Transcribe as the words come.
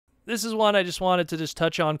this is one I just wanted to just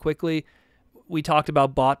touch on quickly. We talked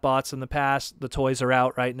about BotBots in the past. The toys are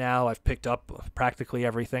out right now. I've picked up practically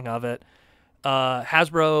everything of it.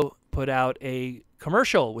 Hasbro put out a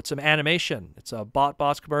commercial with some animation. It's a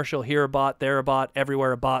BotBots commercial. Here a bot, there a bot,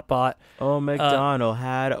 everywhere a BotBot. Oh, McDonald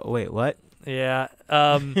had... Wait, what? Yeah.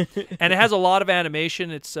 And it has a lot of animation.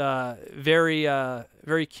 It's very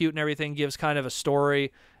cute and everything. Gives kind of a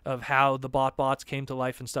story of how the BotBots came to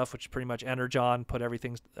life and stuff, which pretty much Energon put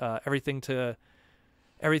everything to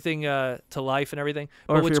life and everything.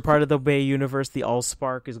 Or if you're part of the Bay universe, the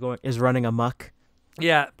Allspark is running amok.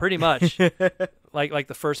 Yeah, pretty much. like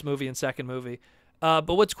the first movie and second movie. But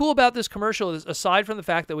what's cool about this commercial is, aside from the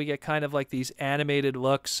fact that we get kind of like these animated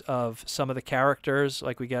looks of some of the characters,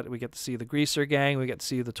 like we get to see the Greaser Gang, we get to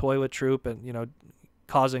see the Toilet Troop, and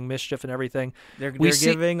causing mischief and everything. They're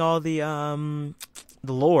giving all the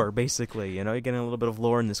lore, basically. You're getting a little bit of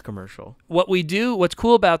lore in this commercial. What's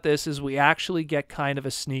cool about this is we actually get kind of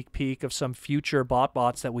a sneak peek of some future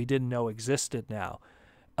BotBots that we didn't know existed now.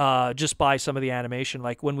 Just by some of the animation.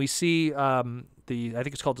 Like when we see I think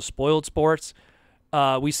it's called the Spoiled Sports,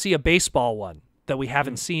 we see a baseball one that we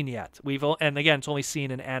haven't seen yet. And again, it's only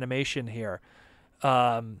seen in animation here.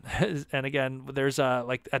 And again, there's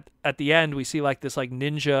like at the end we see like this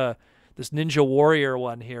ninja warrior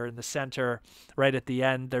one here in the center right at the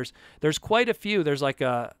end. There's quite a few. There's like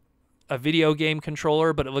a video game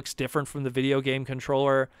controller, but it looks different from the video game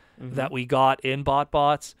controller that we got in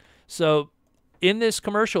BotBots. So in this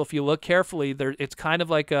commercial, if you look carefully, it's kind of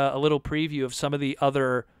like a little preview of some of the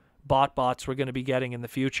other BotBots we're going to be getting in the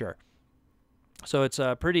future. So it's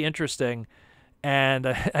pretty interesting. And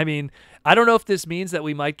I mean, I don't know if this means that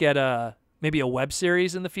we might get maybe a web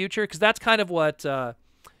series in the future, because that's kind of what I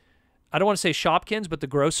don't want to say Shopkins, but the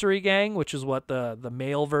Grocery Gang, which is what the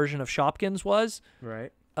male version of Shopkins was.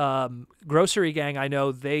 Right. Grocery Gang, I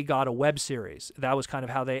know they got a web series. That was kind of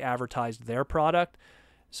how they advertised their product.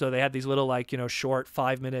 So they had these little short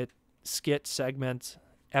 5-minute skit segment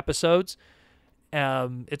episodes.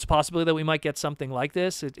 It's a possibility that we might get something like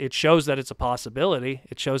this. It shows that it's a possibility.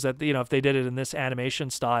 It shows that if they did it in this animation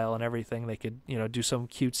style and everything, they could do some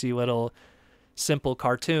cutesy little simple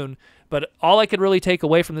cartoon. But all I could really take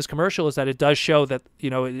away from this commercial is that it does show that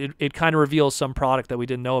it kind of reveals some product that we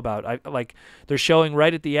didn't know about. They're showing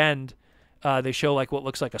right at the end. They show like what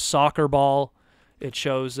looks like a soccer ball. It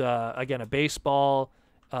shows again a baseball.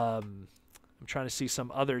 I'm trying to see some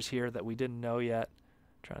others here that we didn't know yet.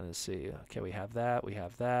 Trying to see. Okay, we have that. We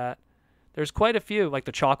have that. There's quite a few, like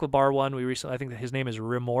the chocolate bar one. I think that his name is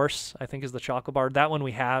Remorse, I think is the chocolate bar. That one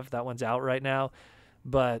we have. That one's out right now.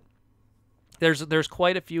 But there's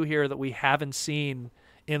quite a few here that we haven't seen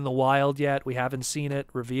in the wild yet. We haven't seen it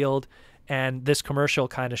revealed. And this commercial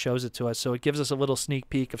kind of shows it to us. So it gives us a little sneak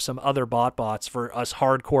peek of some other BotBots for us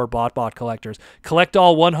hardcore BotBot collectors. Collect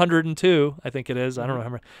all 102, I think it is. I don't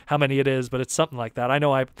remember how many it is, but it's something like that. I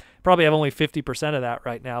know I probably have only 50% of that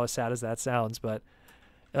right now, as sad as that sounds. But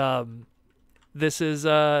this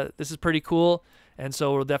is pretty cool. And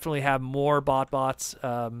so we'll definitely have more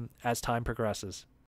BotBots as time progresses.